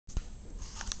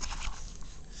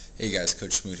Hey guys,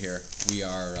 Coach Smoot here. We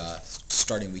are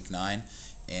starting week 9,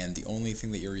 and the only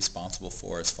thing that you're responsible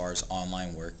for as far as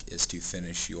online work is to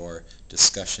finish your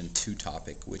discussion 2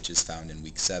 topic, which is found in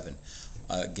week 7.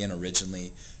 Again,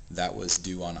 originally that was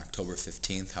due on October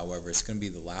 15th. However, it's going to be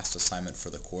the last assignment for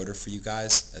the quarter for you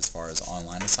guys as far as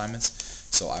online assignments.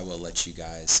 So I will let you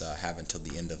guys have until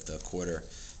the end of the quarter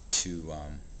to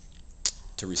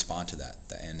respond to that.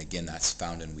 And again, that's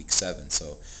found in week 7.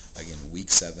 So again, week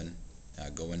 7.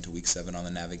 Go into week 7 on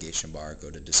the navigation bar, go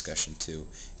to discussion 2,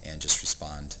 and just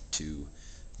respond to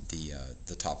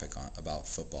the topic about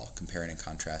football, comparing and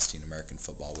contrasting American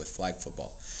football with flag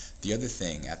football. The other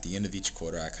thing, at the end of each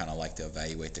quarter, I kind of like to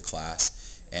evaluate the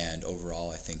class, and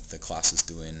overall I think the class is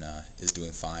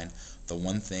doing fine. The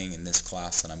one thing in this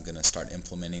class that I'm going to start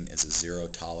implementing is a zero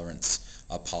tolerance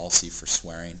policy for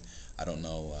swearing. I don't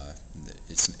know,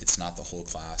 it's not the whole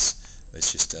class.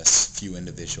 It's just a few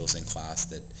individuals in class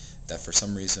that for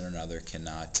some reason or another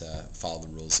cannot follow the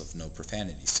rules of no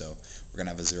profanity. So we're going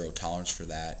to have a zero tolerance for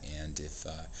that, and if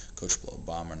Coach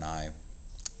Blobom and I,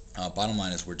 bottom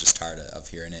line is we're just tired of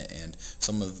hearing it, and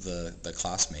some of the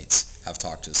classmates have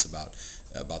talked to us about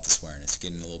the swearing. It's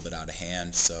getting a little bit out of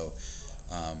hand, so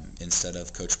instead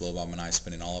of Coach Blobom and I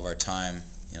spending all of our time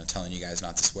telling you guys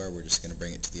not to swear, we're just going to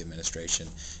bring it to the administration,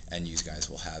 and you guys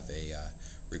will have a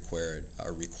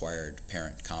required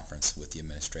parent conference with the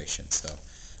administration. So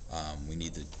we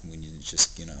need to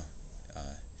just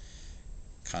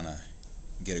kind of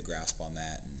get a grasp on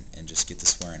that and just get the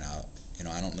swearing out.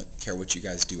 I don't care what you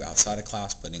guys do outside of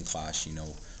class, but in class you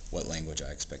know what language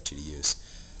I expect you to use.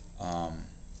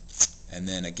 And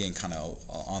then again, kind of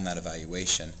on that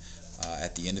evaluation,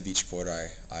 at the end of each quarter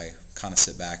I kind of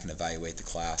sit back and evaluate the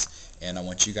class, and I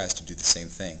want you guys to do the same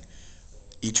thing.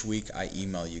 Each week I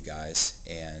email you guys,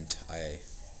 and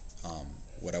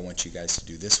what I want you guys to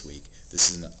do this week,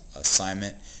 this is an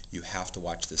assignment. You have to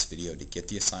watch this video to get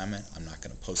the assignment. I'm not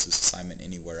going to post this assignment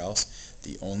anywhere else.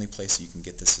 The only place you can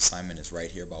get this assignment is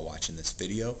right here by watching this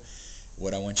video.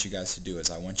 What I want you guys to do is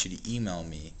I want you to email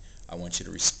me. I want you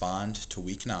to respond to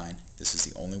week 9. This is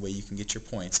the only way you can get your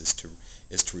points, is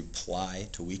to reply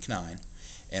to week 9.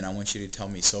 And I want you to tell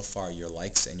me so far your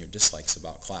likes and your dislikes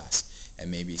about class, and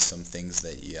maybe some things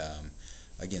that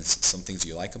again, some things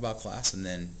you like about class, and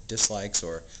then dislikes,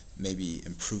 or maybe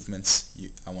improvements,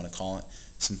 I want to call it,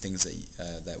 some things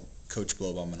that Coach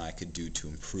Blobom and I could do to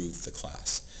improve the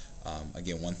class.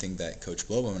 Again, one thing that Coach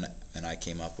Blobom and I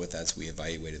came up with as we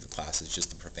evaluated the class is just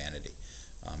the profanity.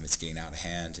 It's getting out of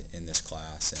hand in this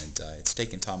class, and it's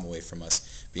taking time away from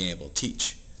us being able to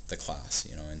teach the class.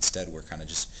 Instead we're kind of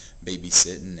just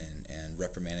babysitting and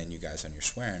reprimanding you guys on your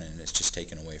swearing, and it's just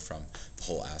taken away from the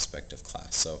whole aspect of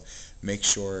class. So make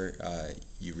sure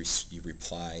you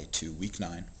reply to week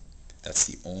 9. That's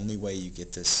the only way you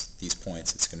get these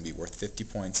points. It's going to be worth 50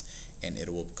 points, and it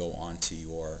will go on to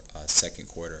your second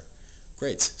quarter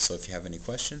grades. So if you have any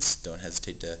questions, don't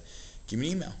hesitate to give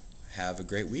me an email. Have a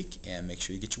great week, and make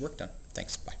sure you get your work done.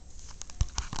 Thanks. Bye.